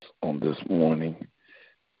on this morning.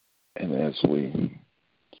 And as we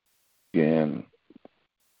begin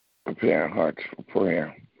prepare our hearts for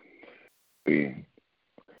prayer, we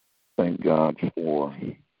thank God for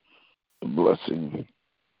the blessing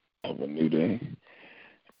of a new day.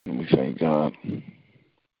 And we thank God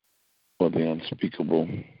for the unspeakable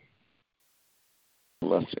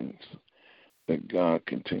blessings that God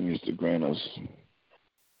continues to grant us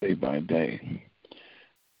day by day.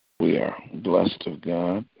 We are blessed of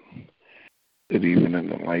God that even in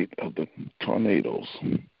the light of the tornadoes,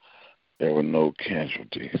 there were no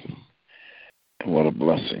casualties. And what a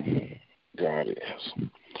blessing God is.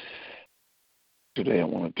 Today I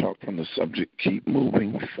want to talk from the subject, keep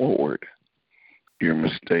moving forward. Your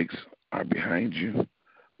mistakes are behind you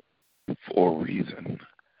for a reason.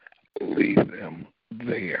 Leave them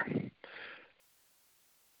there.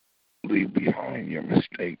 Leave behind your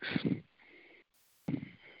mistakes.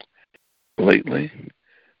 Lately,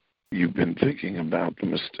 you've been thinking about the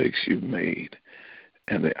mistakes you've made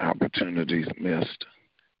and the opportunities missed.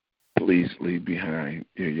 Please leave behind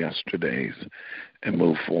your yesterdays and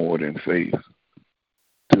move forward in faith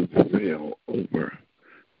to prevail over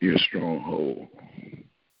your stronghold.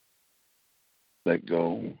 Let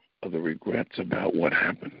go of the regrets about what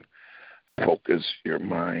happened. Focus your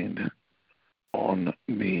mind on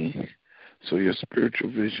me so your spiritual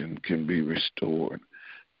vision can be restored,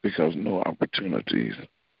 because no opportunities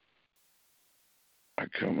are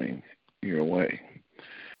coming your way.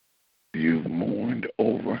 You've mourned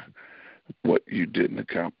over what you didn't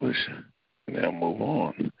accomplish. Now move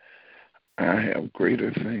on. I have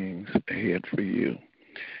greater things ahead for you.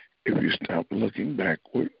 If you stop looking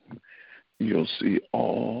backward, you'll see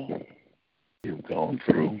all you've gone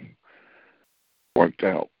through worked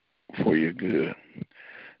out for your good.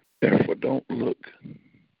 Therefore, don't look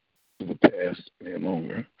to the past any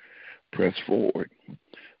longer. Press forward,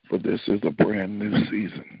 for this is a brand new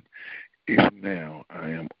season. Even now, I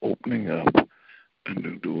am opening up a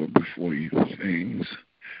new door before you. Things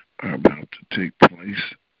are about to take place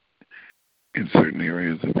in certain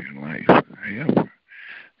areas of your life. However,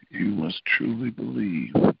 you must truly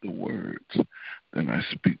believe the words that I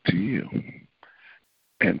speak to you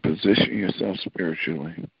and position yourself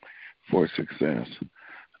spiritually for success.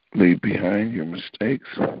 Leave behind your mistakes,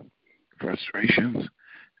 frustrations,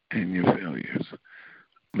 and your failures.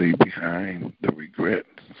 Leave behind the regrets.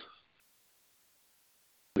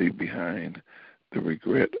 Leave behind the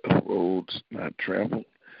regret of roads not traveled.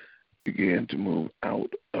 Begin to move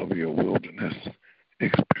out of your wilderness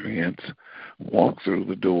experience. Walk through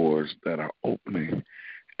the doors that are opening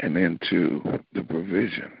and into the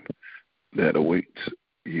provision that awaits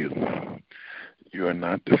you. You are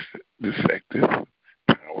not defective,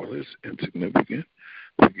 powerless, insignificant.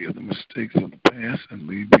 Forgive the mistakes of the past and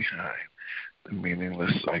leave behind the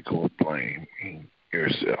meaningless cycle of blaming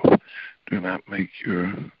yourself. Do not make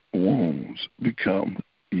your wounds become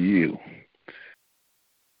you.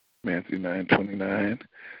 Matthew 9:29.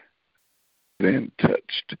 Then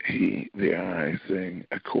touched he their eyes, saying,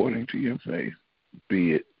 according to your faith,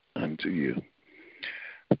 be it unto you.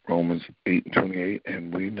 Romans 8:28.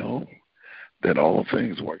 And we know that all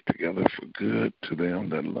things work together for good to them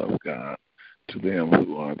that love God, to them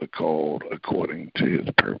who are the called according to his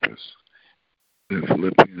purpose. In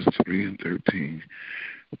Philippians 3:13.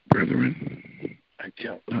 Brethren, I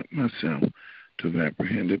count not myself to have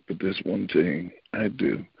apprehended, but this one thing I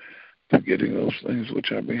do, forgetting those things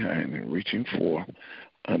which are behind and reaching forth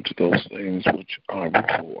unto those things which are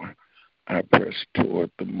before, I press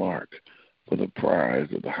toward the mark for the prize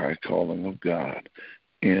of the high calling of God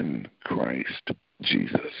in Christ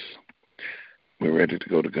Jesus. We're ready to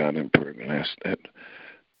go to God in prayer and ask that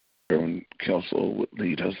Reverend Kelso would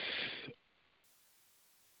lead us.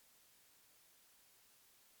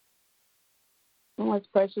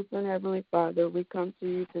 Most precious and Heavenly Father, we come to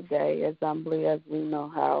you today as humbly as we know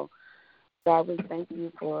how. God, we thank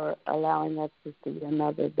you for allowing us to see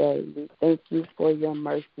another day. We thank you for your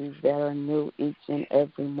mercies that are new each and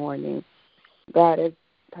every morning. God, as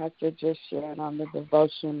Pastor just shared on the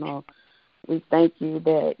devotional, we thank you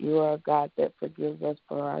that you are a God that forgives us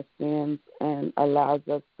for our sins and allows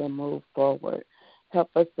us to move forward.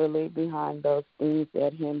 Help us to leave behind those things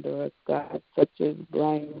that hinder us, God, such as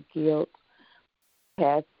blame, guilt,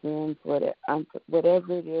 past sins,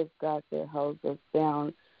 whatever it is, God, that holds us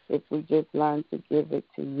down. If we just learn to give it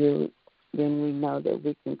to you, then we know that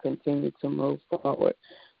we can continue to move forward.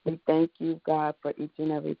 We thank you, God, for each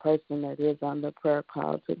and every person that is on the prayer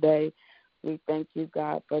call today. We thank you,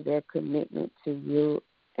 God, for their commitment to you,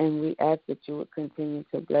 and we ask that you would continue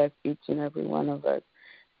to bless each and every one of us.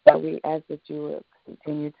 So we ask that you would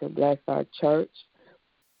continue to bless our church.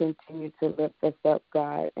 continue to lift us up,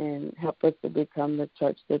 God, and help us to become the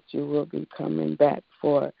church that you will be coming back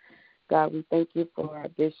for. God, we thank you for our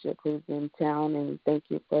bishop who's in town, and we thank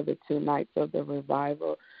you for the 2 nights of the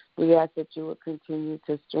revival. We ask that you would continue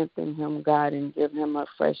to strengthen him, God, and give him a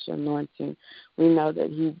fresh anointing. We know that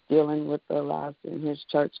he's dealing with the loss in his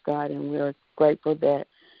church, God, and we are grateful that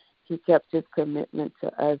he kept his commitment to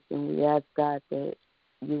us, and we ask, God, that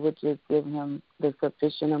you would just give him the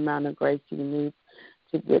sufficient amount of grace he needs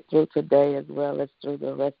to get through today as well as through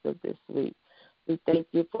the rest of this week. We thank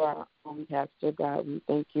you for our own pastor, God. We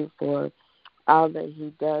thank you for all that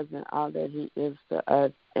he does and all that he is to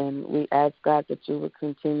us. And we ask, God, that you would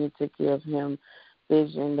continue to give him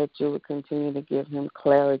vision, that you would continue to give him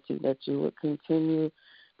clarity, that you would continue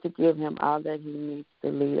to give him all that he needs to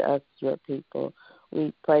lead us, your people.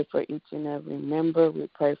 We pray for each and every member. We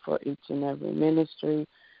pray for each and every ministry.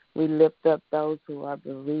 We lift up those who are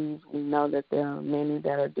bereaved. We know that there are many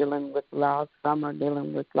that are dealing with loss. Some are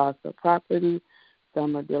dealing with loss of property.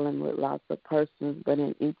 Some are dealing with loss of persons. But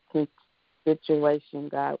in each situation,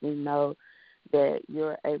 God, we know that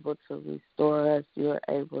you're able to restore us. You're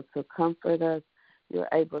able to comfort us. You're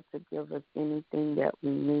able to give us anything that we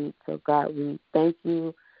need. So, God, we thank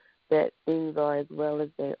you that things are as well as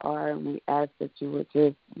they are, and we ask that you would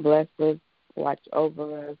just bless us, watch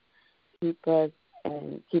over us, keep us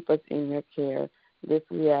in your care. This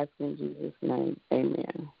we ask in Jesus' name.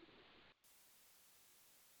 Amen.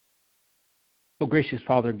 Oh, gracious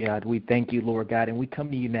Father God, we thank you, Lord God, and we come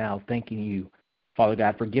to you now thanking you, Father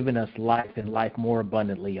God, for giving us life and life more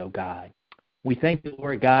abundantly, oh God. We thank you,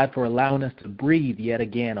 Lord God, for allowing us to breathe yet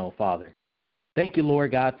again, oh Father. Thank you,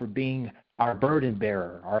 Lord God, for being our burden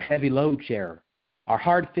bearer, our heavy load sharer, our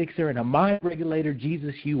heart fixer, and a mind regulator,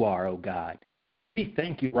 Jesus, you are, oh God. We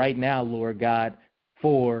thank you right now, Lord God,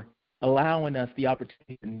 for allowing us the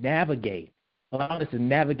opportunity to navigate, allowing us to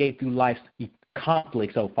navigate through life's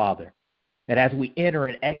conflicts, oh Father. That as we enter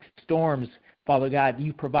and exit storms, Father God,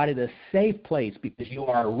 you provided a safe place because you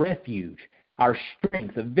are our refuge, our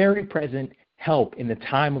strength, a very present help in the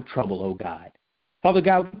time of trouble, oh God. Father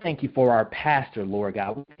God, we thank you for our pastor, Lord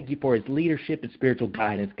God. We thank you for his leadership and spiritual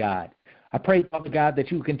guidance, God. I pray, Father God,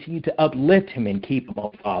 that you will continue to uplift him and keep him,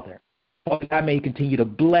 oh Father. Father God, may you continue to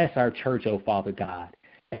bless our church, oh Father God.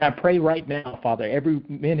 And I pray right now, Father, every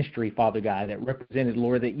ministry, Father God, that represented,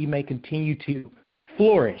 Lord, that you may continue to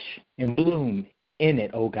flourish and bloom in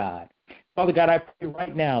it, oh God. Father God, I pray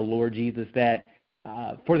right now, Lord Jesus, that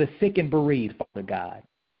for the sick and bereaved, Father God,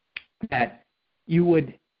 that you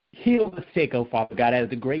would heal the sick, oh Father God, as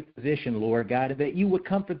the great physician, Lord God, and that you would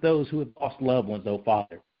comfort those who have lost loved ones, oh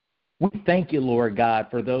Father. We thank you, Lord God,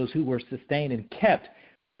 for those who were sustained and kept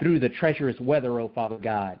through the treacherous weather, oh Father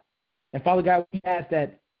God. And Father God, we ask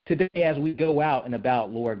that today as we go out and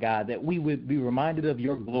about, Lord God, that we would be reminded of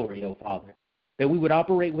your glory, oh Father, that we would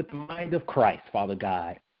operate with the mind of Christ, Father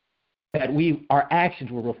God, that our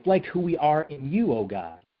actions will reflect who we are in you, oh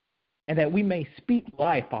God, and that we may speak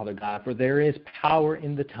life, Father God, for there is power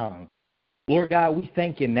in the tongue. Lord God, we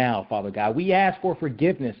thank you now, Father God. We ask for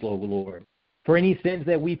forgiveness, Lord, for any sins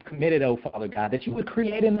that we've committed, oh Father God, that you would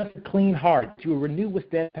create in us a clean heart, that you would renew with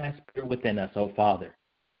steadfast spirit within us, oh Father.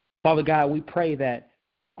 Father God, we pray that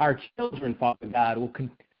our children, Father God,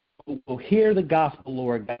 will hear the gospel,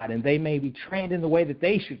 Lord God, and they may be trained in the way that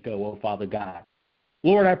they should go, oh Father God.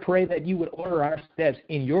 Lord, I pray that you would order our steps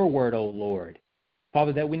in your word, oh Lord.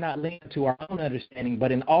 Father, that we not lean to our own understanding,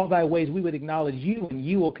 but in all thy ways we would acknowledge you, and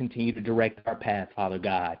you will continue to direct our path, Father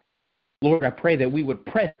God. Lord, I pray that we would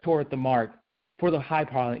press toward the mark for the high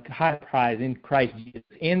prize in Christ Jesus.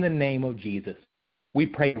 In the name of Jesus, we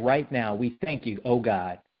pray right now. We thank you, oh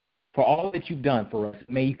God, for all that you've done for us.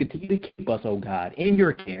 May you continue to keep us, oh God, in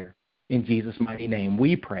your care. In Jesus' mighty name,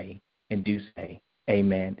 we pray and do say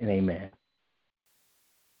amen and amen.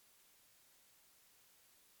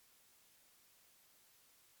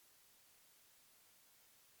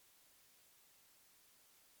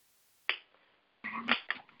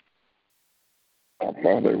 Our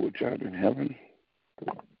Father, which art in heaven,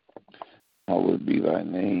 hallowed be thy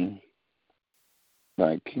name.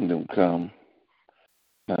 Thy kingdom come,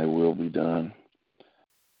 thy will be done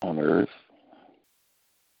on earth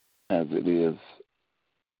as it is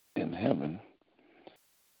in heaven.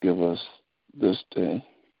 Give us this day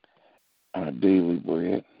our daily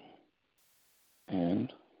bread,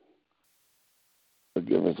 and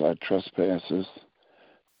forgive us our trespasses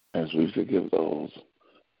as we forgive those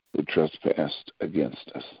who trespass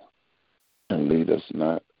against us. And lead us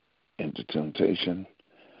not into temptation,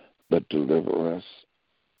 but deliver us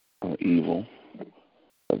from evil.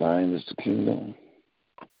 For thine is the kingdom,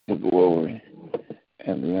 the glory,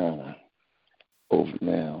 and the honor over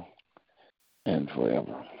now and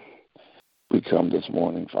forever. We come this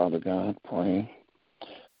morning, Father God, praying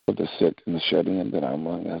for the sick and the shut-in that are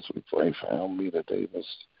among us. We pray for Almeda Davis,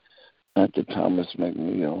 Dr. Thomas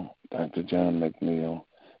McNeil, Dr. John McNeil,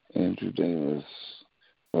 Andrew Davis,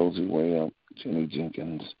 Rosie Webb, Jenny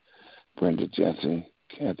Jenkins, Brenda Jesse,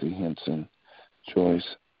 Kathy Henson, Joyce.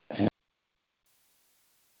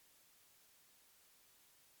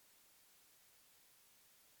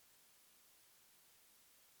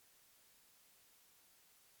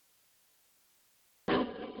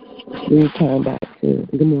 We return back to,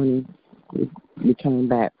 good morning, we return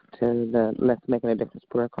back to the Let's Make a Difference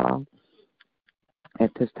prayer call.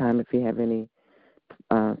 At this time, if you have any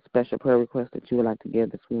special prayer requests that you would like to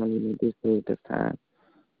give this morning, you may do so at this time.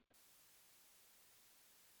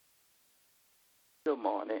 Good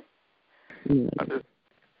morning. Yeah. I just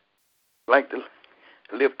like to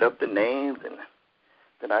lift up the names and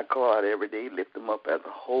that I call out every day, lift them up as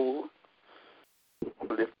a whole.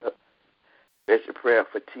 Lift up special prayer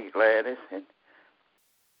for T. Gladys and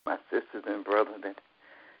my sisters and brothers that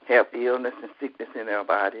have illness and sickness in their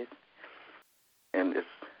bodies. And just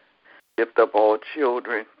lift up all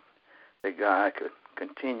children that God could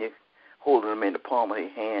continue holding them in the palm of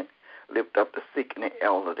His hand. Lift up the sick and the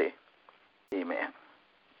elderly. Amen.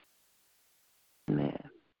 Amen.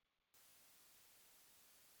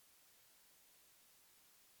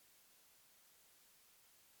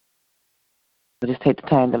 We'll just take the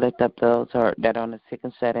time to lift up those that are on the sick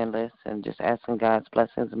and shut-in list and just asking God's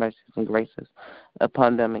blessings, mercies, and graces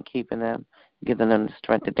upon them and keeping them, giving them the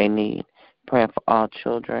strength that they need. Praying for all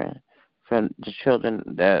children, from the children,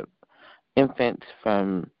 the infants,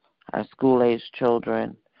 from our school-age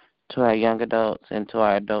children to our young adults and to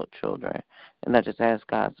our adult children. And I just ask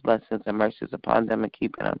God's blessings and mercies upon them and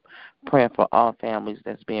keeping them. Praying for all families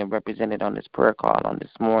that's being represented on this prayer call on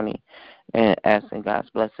this morning and asking God's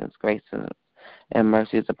blessings, graces, and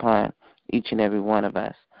mercies upon each and every one of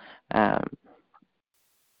us. And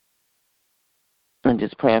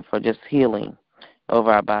just praying for just healing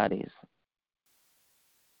over our bodies.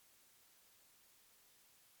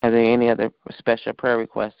 Are there any other special prayer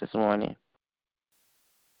requests this morning?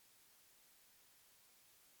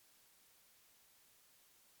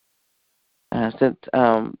 Since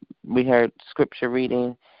we heard scripture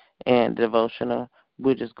reading and devotional,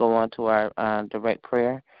 we'll just go on to our direct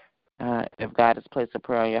prayer. If God has placed a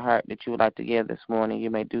prayer on your heart that you would like to give this morning, you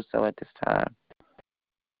may do so at this time.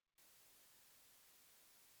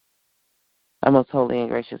 Our most holy and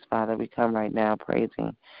gracious Father, we come right now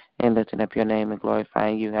praising and lifting up your name and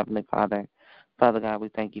glorifying you, Heavenly Father. Father God, we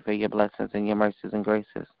thank you for your blessings and your mercies and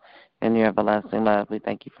graces and your everlasting love. We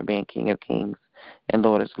thank you for being King of Kings and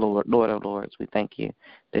Lord of Lords. We thank you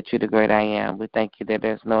that you're the great I am. We thank you that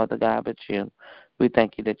there's no other God but you. We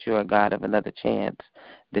thank you that you're a God of another chance,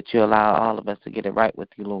 that you allow all of us to get it right with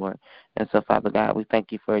you, Lord. And so, Father God, we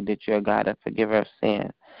thank you for it, that you're a God of forgiver of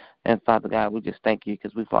sin. And, Father God, we just thank you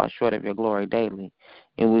because we fall short of your glory daily,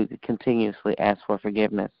 and we continuously ask for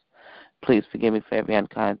forgiveness. Please forgive me for every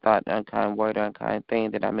unkind thought, unkind word, or unkind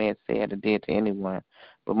thing that I may have said or did to anyone.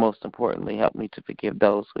 But most importantly, help me to forgive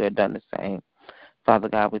those who have done the same. Father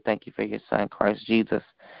God, we thank you for your Son, Christ Jesus.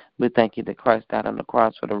 We thank you that Christ died on the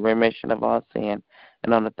cross for the remission of all sin,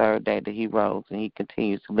 and on the third day that he rose, and he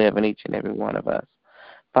continues to live in each and every one of us.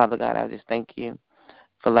 Father God, I just thank you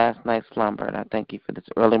for last night's slumber, and I thank you for this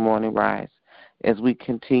early morning rise as we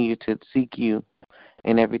continue to seek you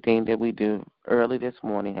in everything that we do early this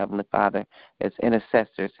morning, Heavenly Father, as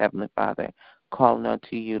intercessors, Heavenly Father, calling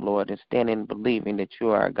unto you, Lord, and standing and believing that you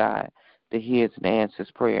are a God that hears and answers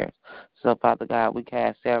prayers. So, Father God, we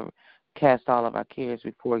cast all of our cares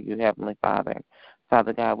before you, Heavenly Father.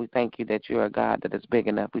 Father God, we thank you that you're a God that is big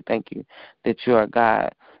enough. We thank you that you're a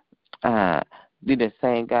God, you're the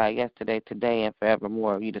same God yesterday, today, and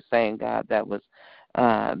forevermore. You're the same God that was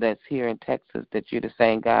that's here in Texas, that you're the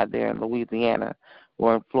same God there in Louisiana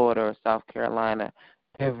or in Florida or South Carolina,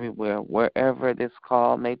 everywhere, wherever this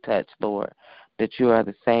call may touch, Lord, that you are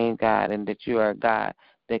the same God and that you are a God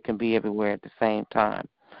that can be everywhere at the same time.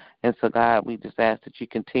 And so, God, we just ask that you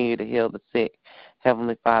continue to heal the sick.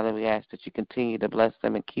 Heavenly Father, we ask that you continue to bless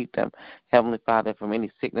them and keep them, Heavenly Father, from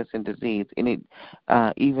any sickness and disease,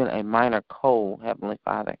 even a minor cold, Heavenly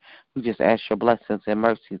Father. We just ask your blessings and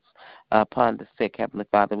mercies upon the sick, Heavenly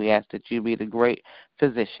Father. We ask that you be the great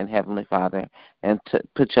physician, Heavenly Father, and to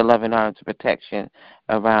put your loving arms of protection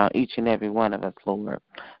around each and every one of us, Lord.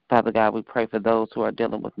 Father God, we pray for those who are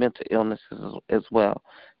dealing with mental illnesses as well,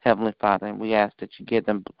 Heavenly Father, and we ask that you give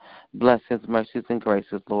them blessings, mercies, and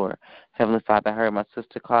graces, Lord. Heavenly Father, I heard my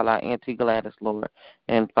sister call out Auntie Gladys, Lord,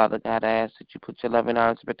 and Father God, I ask that you put your loving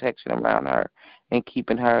arms of protection around her and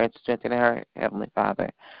keeping her and strengthening her, Heavenly Father.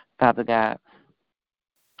 Father God,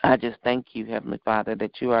 I just thank you, Heavenly Father,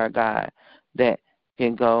 that you are a God that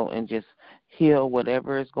can go and just heal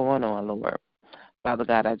whatever is going on, Lord. Father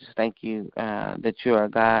God, I just thank you that you are a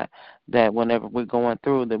God that whenever we're going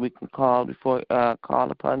through, that we can call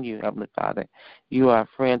upon you, Heavenly Father. You are a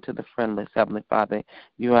friend to the friendless, Heavenly Father.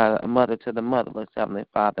 You are a mother to the motherless, Heavenly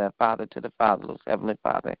Father, a father to the fatherless, Heavenly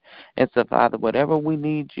Father. And so, Father, whatever we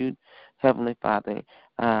need you, Heavenly Father,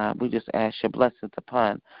 we just ask your blessings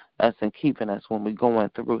upon us and keeping us when we're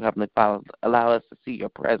going through, Heavenly Father. Allow us to see your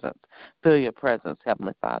presence, feel your presence,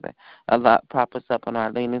 Heavenly Father. Prop us up on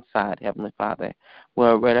our leaning side, Heavenly Father.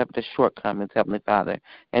 We'll rid up the shortcomings, Heavenly Father.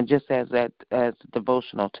 And just as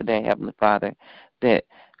devotional today, Heavenly Father, that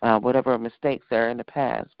whatever mistakes there are in the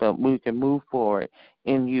past, but we can move forward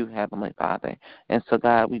in you, Heavenly Father. And so,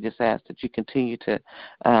 God, we just ask that you continue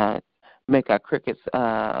to make our cricket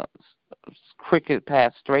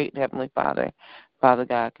path straight, Heavenly Father. Father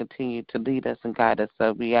God, continue to lead us and guide us.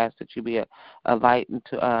 So we ask that you be a light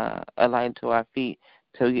into our feet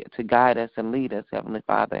to guide us and lead us, Heavenly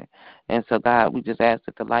Father. And so, God, we just ask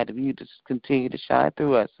that the light of you just continue to shine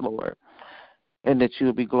through us, Lord, and that you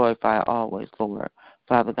will be glorified always, Lord.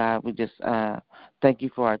 Father God, we just thank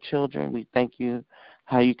you for our children. We thank you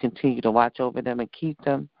how you continue to watch over them and keep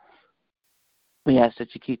them. We ask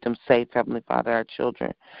that you keep them safe, Heavenly Father, our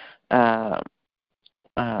children.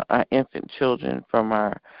 Our infant children, from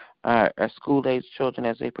our school-age children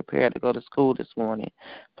as they prepare to go to school this morning.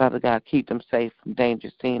 Father God, keep them safe from danger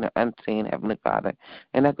seen or unseen, Heavenly Father.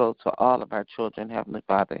 And that goes to all of our children, Heavenly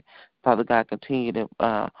Father. Father God, continue to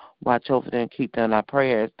watch over them and keep them in our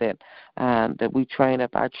prayers, that we train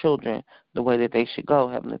up our children the way that they should go,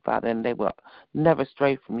 Heavenly Father, and they will never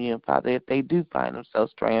stray from you. And Father, if they do find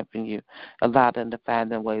themselves straying from you, allow them to find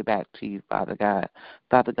their way back to you, Father God.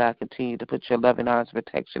 Father God, continue to put your loving arms of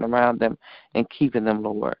protection around them and keeping them,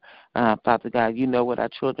 Lord. Father God, you know what our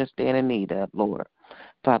children stand in need of, Lord.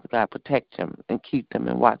 Father God, protect them and keep them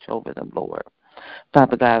and watch over them, Lord.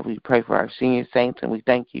 Father God, we pray for our senior saints, and we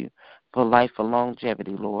thank you for life and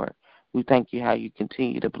longevity, Lord. We thank you how you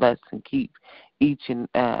continue to bless and keep each and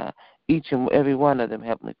every one of them,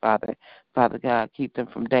 Heavenly Father. Father God, keep them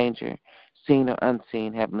from danger, seen or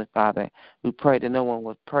unseen, Heavenly Father. We pray that no one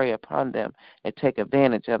will prey upon them and take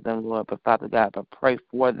advantage of them, Lord, but Father God, but pray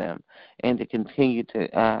for them and to continue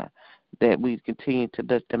to that we continue to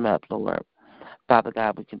lift them up, Lord. Father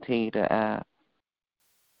God, we continue to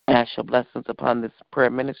ask your blessings upon this prayer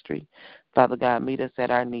ministry. Father God, meet us at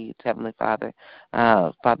our needs, Heavenly Father.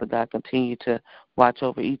 Father God, continue to watch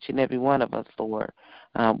over each and every one of us, Lord,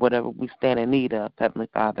 whatever we stand in need of, Heavenly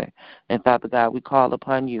Father. And Father God, we call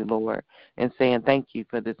upon you, Lord, and saying thank you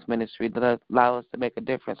for this ministry that allow us to make a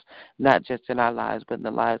difference, not just in our lives, but in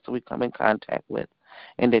the lives that we come in contact with,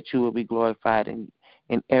 and that you will be glorified in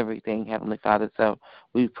everything, Heavenly Father. So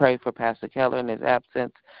we pray for Pastor Keller in his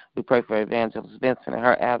absence. We pray for Evangelist Vincent in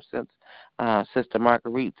her absence, Sister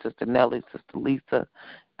Marguerite, Sister Nellie, Sister Lisa,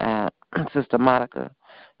 Sister Monica,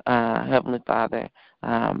 Heavenly Father,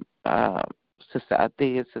 Sister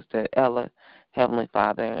Althea, Sister Ella, Heavenly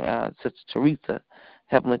Father, Sister Teresa,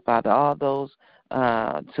 Heavenly Father, all those,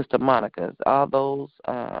 Sister Monica, all those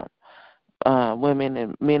women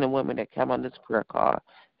and men and women that come on this prayer call,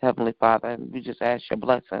 Heavenly Father, and we just ask your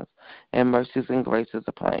blessings and mercies and graces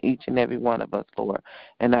upon each and every one of us, Lord,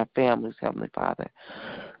 and our families, Heavenly Father.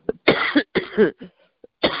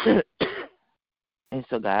 And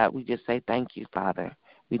so, God, we just say thank you, Father.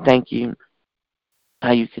 We thank you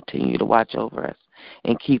how you continue to watch over us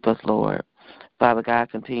and keep us, Lord. Father God,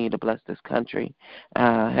 continue to bless this country,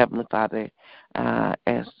 Heavenly Father,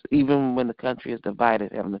 as even when the country is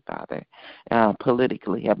divided, Heavenly Father,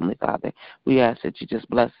 politically, Heavenly Father, we ask that you just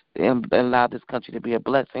bless and allow this country to be a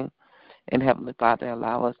blessing, and Heavenly Father,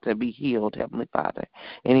 allow us to be healed, Heavenly Father.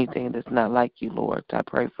 Anything that's not like you, Lord, I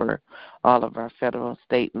pray for all of our federal,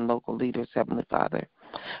 state, and local leaders, Heavenly Father.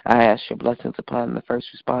 I ask your blessings upon the first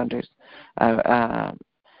responders. I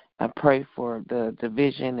pray for the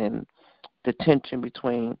division and the tension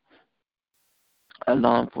between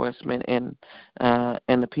law enforcement and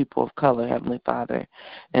the people of color, Heavenly Father.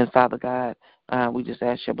 And Father God, we just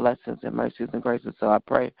ask your blessings and mercies and graces. So I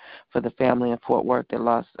pray for the family in Fort Worth that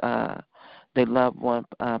lost their loved one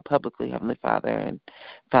publicly, Heavenly Father. And,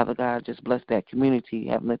 Father God, just bless that community,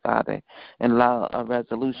 Heavenly Father, and allow a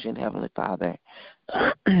resolution, Heavenly Father,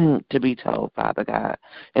 to be told, Father God.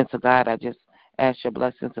 And so, God, I just ask your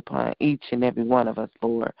blessings upon each and every one of us,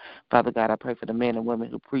 Lord. Father God, I pray for the men and women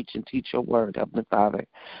who preach and teach your word, Heavenly Father.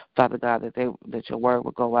 Father God, that your word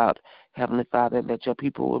will go out, Heavenly Father, that your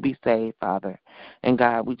people will be saved, Father. And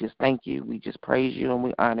God, we just thank you, we just praise you, and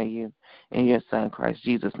we honor you. In your Son, Christ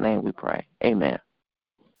Jesus' name we pray. Amen.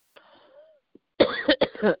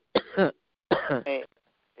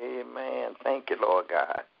 Amen. Thank you, Lord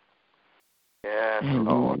God. Yes, Amen.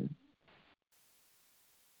 Lord.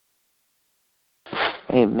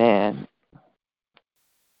 Amen.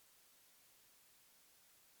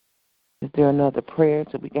 Is there another prayer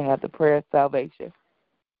so we can have the prayer of salvation?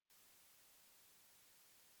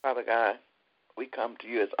 Father God, we come to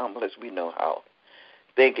you as humble as we know how,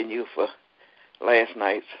 thanking you for last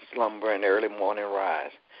night's slumber and early morning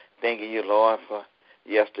rise. Thanking you, Lord, for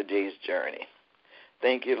yesterday's journey.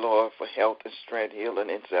 Thank you, Lord, for health and strength, healing,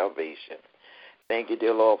 and salvation. Thank you,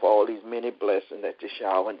 dear Lord, for all these many blessings that you're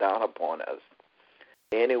showering down upon us.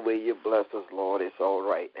 Any way you bless us, Lord, it's all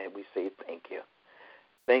right, and we say thank you.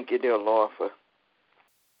 Thank you, dear Lord, for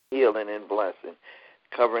healing and blessing,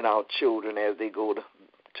 covering our children as they go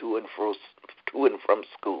to and from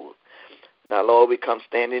school. Now, Lord, we come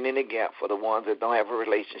standing in the gap for the ones that don't have a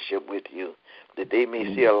relationship with you, that they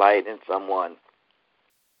may see a light in someone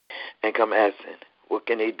and come asking, what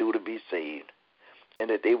can they do to be saved? And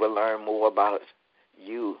that they will learn more about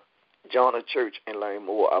you, join a church, and learn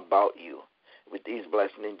more about you. With these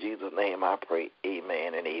blessings in Jesus' name, I pray.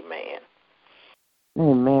 Amen and amen.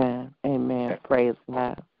 Amen. Amen. Praise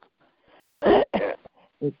God.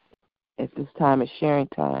 At this time, it's sharing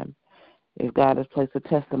time. If God has placed a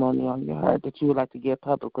testimony on your heart that you would like to give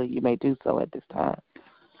publicly, you may do so at this time.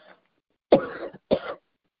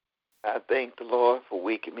 I thank the Lord for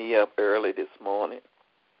waking me up early this morning.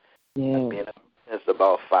 Yes. I've been up since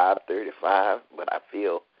about 5:35, but I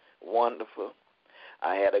feel wonderful.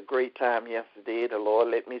 I had a great time yesterday. The Lord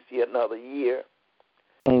let me see another year.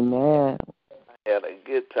 Amen. I had a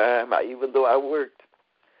good time, even though I worked.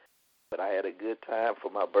 But I had a good time for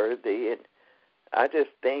my birthday, and I just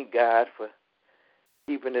thank God for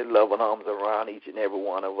keeping His loving arms around each and every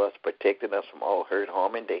one of us, protecting us from all hurt,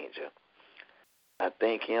 harm, and danger. I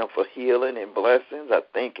thank Him for healing and blessings. I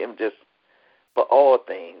thank Him just for all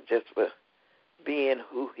things, just for being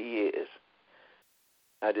who He is.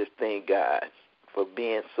 I just thank God for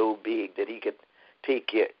being so big that He could take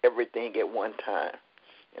care of everything at one time.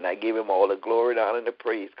 And I give Him all the glory, the honor, and the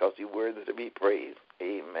praise because He's worthy to be praised.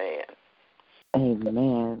 Amen.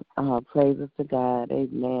 Amen. All praises to God.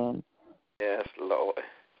 Amen. Yes, Lord.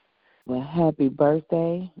 Well, happy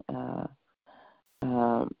birthday.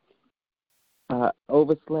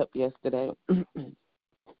 Overslept yesterday.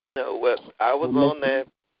 No, well, I was on there,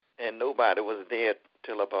 and nobody was there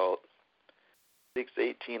till about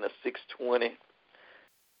 6:18 or 6:20.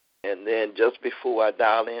 And then just before I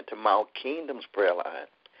dial into Mount Kingdom's prayer line,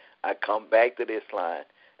 I come back to this line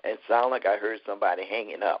and sound like I heard somebody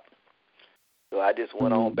hanging up. So I just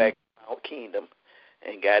went on back to Mount Kingdom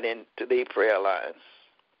and got into their prayer lines.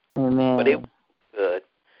 Amen. But it was good.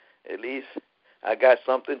 At least I got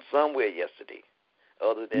something somewhere yesterday,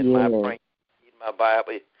 other than my praying, my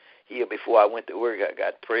Bible here before I went to work. I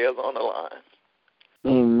got prayers on the line.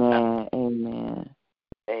 Amen. Amen.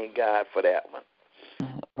 Thank God for that one.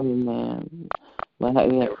 Amen.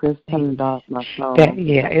 Well, yeah, Chris turned off my phone.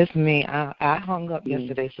 It's me. I hung up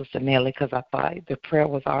yesterday, Sister Nellie, because I thought the prayer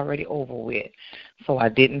was already over with. So I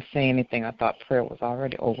didn't say anything. I thought prayer was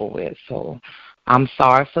already over with. So I'm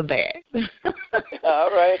sorry for that.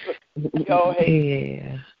 All right. We all hate.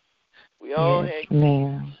 Yeah. We all hate.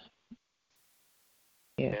 Ma'am.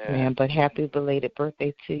 Yes, ma'am. But happy belated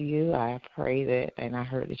birthday to you. I pray that, and I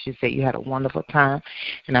heard that you said you had a wonderful time,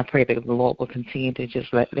 and I pray that the Lord will continue to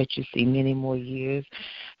just let you see many more years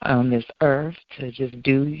on this earth to just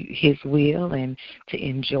do His will and to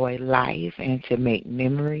enjoy life and to make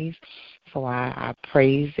memories. So I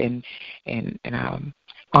praise and I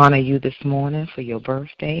honor you this morning for your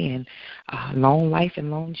birthday and long life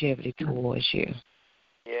and longevity towards you.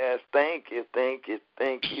 Yes, thank you.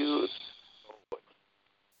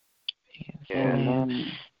 Yes.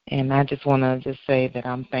 And I just want to just say that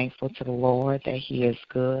I'm thankful to the Lord that He is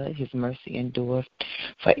good. His mercy endures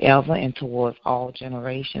forever and towards all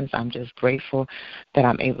generations. I'm just grateful that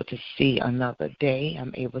I'm able to see another day.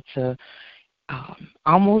 I'm able to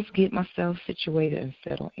almost get myself situated and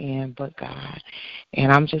settled in, but God.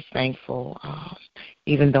 And I'm just thankful.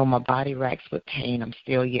 Even though my body racks with pain, I'm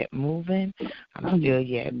still yet moving. I'm still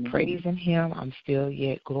yet praising Him. I'm still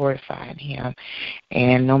yet glorifying Him.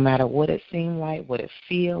 And no matter what it seems like, what it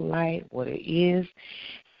feels like, what it is,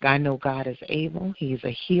 I know God is able. He's a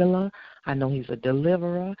healer. I know He's a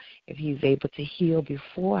deliverer. If He's able to heal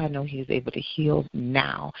before, I know He's able to heal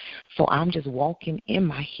now. So I'm just walking in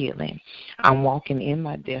my healing. I'm walking in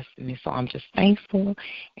my destiny. So I'm just thankful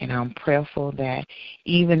and I'm prayerful that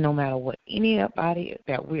even no matter what anybody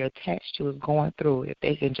that we're attached to is going through, if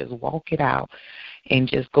they can just walk it out and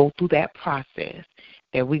just go through that process,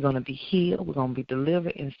 that we're going to be healed, we're going to be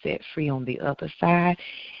delivered and set free on the other side.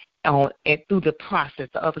 Through the process,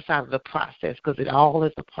 the other side of the process, because it all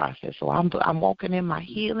is a process. So I'm walking in my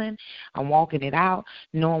healing. I'm walking it out,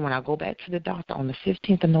 knowing when I go back to the doctor on the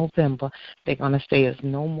 15th of November, they're going to say there's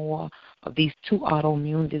no more of these 2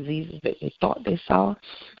 autoimmune diseases that they thought they saw,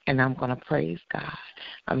 and I'm going to praise God.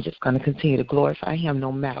 I'm just going to continue to glorify Him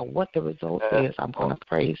no matter what the result is. I'm going to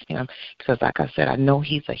praise Him because, like I said, I know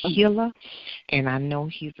He's a healer, and I know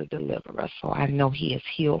He's a deliverer, so I know He has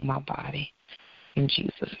healed my body. In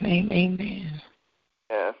Jesus' name, amen.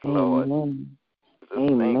 Yes, Lord. Amen.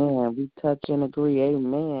 Amen. We touch and agree.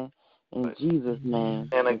 Amen. In Jesus' name.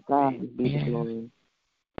 And God be the glory.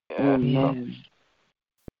 Yes. Amen.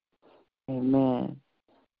 Amen.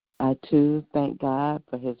 I, too, thank God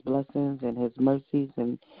for His blessings and His mercies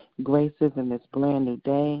and graces in this brand new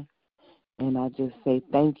day. And I just say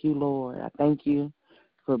thank you, Lord. I thank you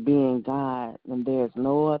for being God. And there's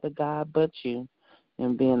no other God but you.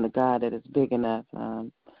 And being the God that is big enough.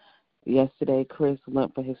 Yesterday, Chris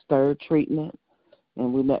went for his 3rd treatment,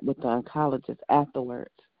 and we met with the oncologist afterwards.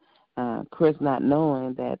 Chris, not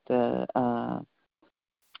knowing that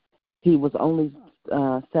he was only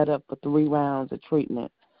set up for 3 rounds of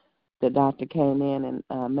treatment, the doctor came in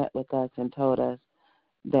and met with us and told us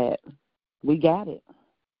that we got it.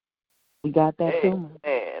 We got that tumor.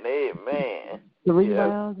 Amen. 3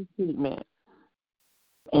 rounds of treatment.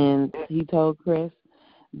 And he told Chris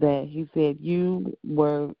that he said you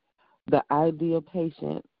were the ideal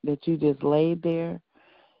patient, that you just laid there.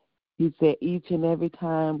 He said each and every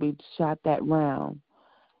time we shot that round,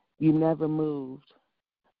 you never moved.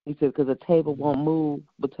 He said because the table won't move,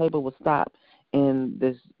 the table will stop, and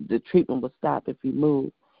the treatment will stop if you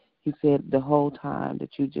move. He said the whole time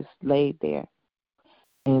that you just laid there.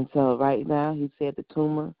 And so right now, he said the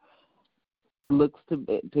tumor looks to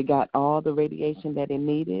got all the radiation that it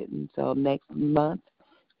needed, and so next month,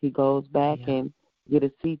 he goes back and get a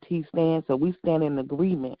CT scan. So we stand in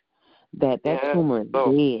agreement that tumor is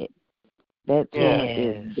dead. That tumor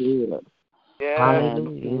is dead.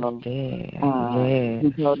 Hallelujah. He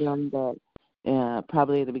told them that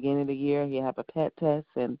probably at the beginning of the year he'll have a PET test,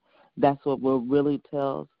 and that's what will really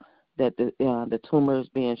tell us that the tumor is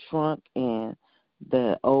being shrunk and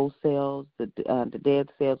the old cells, the dead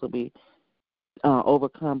cells will be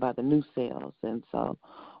overcome by the new cells. And so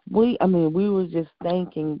we were just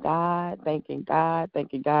thanking God,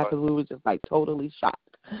 because we were just like totally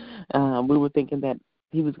shocked. We were thinking that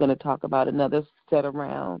he was going to talk about another set of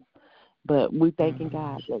rounds, but we're thanking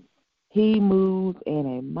God that He moves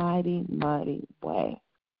in a mighty, mighty way.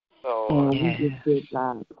 And we just give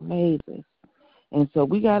God praises. And so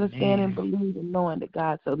we got to stand and believe and knowing that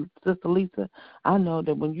God. So, Sister Lisa, I know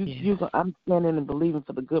that when I'm standing and believing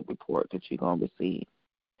for the good report that you're going to receive.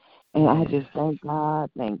 And I just thank God,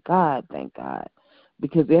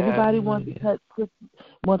 because everybody wanted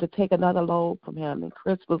to take another load from him, and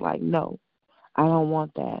Chris was like, "No, I don't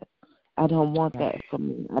want that. I don't want that from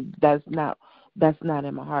me. That's not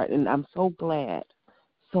in my heart." And I'm so glad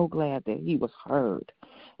that he was heard,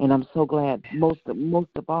 and I'm so glad most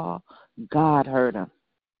of all, God heard him.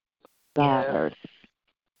 God heard him.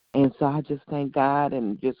 And so I just thank God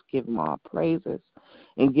and just give Him all praises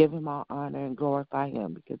and give Him all honor and glorify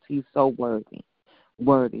Him because He's so worthy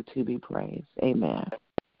to be praised. Amen.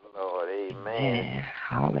 Lord, amen.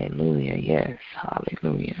 Hallelujah. Yes,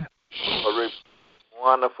 hallelujah.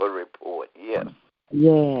 Wonderful report. Yes.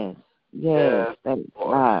 Thank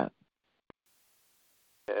God.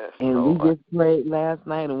 Yes, and Lord. we just prayed last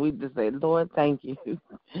night, and we just said, Lord, thank you.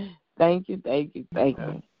 Thank you.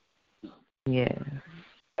 Yes.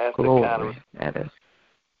 That's Glory. That's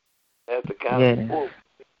the kind of report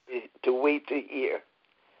to wait to hear.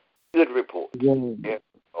 Good report. Yes,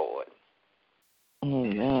 Lord.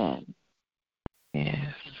 Amen.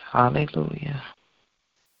 Yes. Hallelujah.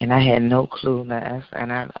 And I had no clue.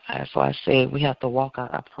 So I said we have to walk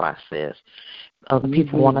out our process. Other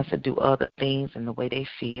people want us to do other things and the way they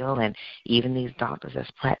feel, and even these doctors that's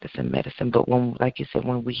practicing medicine. But when, like you said,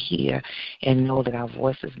 when we hear and know that our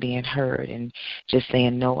voice is being heard and just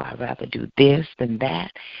saying, no, I'd rather do this than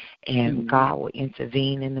that, and God will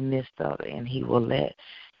intervene in the midst of it, and he will let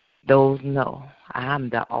those know I'm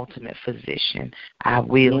the ultimate physician. I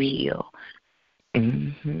will heal.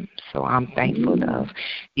 So I'm thankful of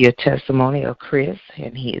your testimony of Chris,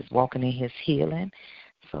 and he is walking in his healing.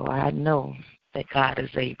 So I know that God is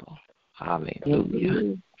able.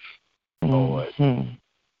 Hallelujah. Lord.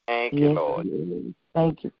 Thank you, Lord.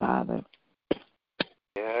 Thank you, Father.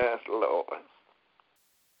 Yes, Lord.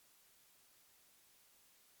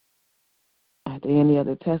 Are there any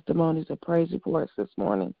other testimonies or praise reports this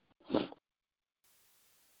morning?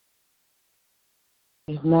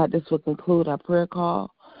 If not, this will conclude our prayer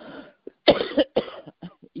call.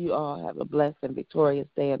 You all have a blessed and victorious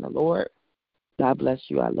day in the Lord. God bless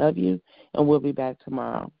you. I love you. And we'll be back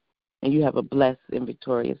tomorrow. And you have a blessed and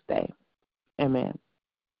victorious day. Amen.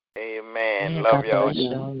 Amen. Love y'all.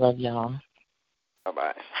 Love y'all.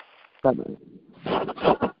 Bye-bye.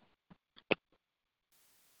 Bye-bye.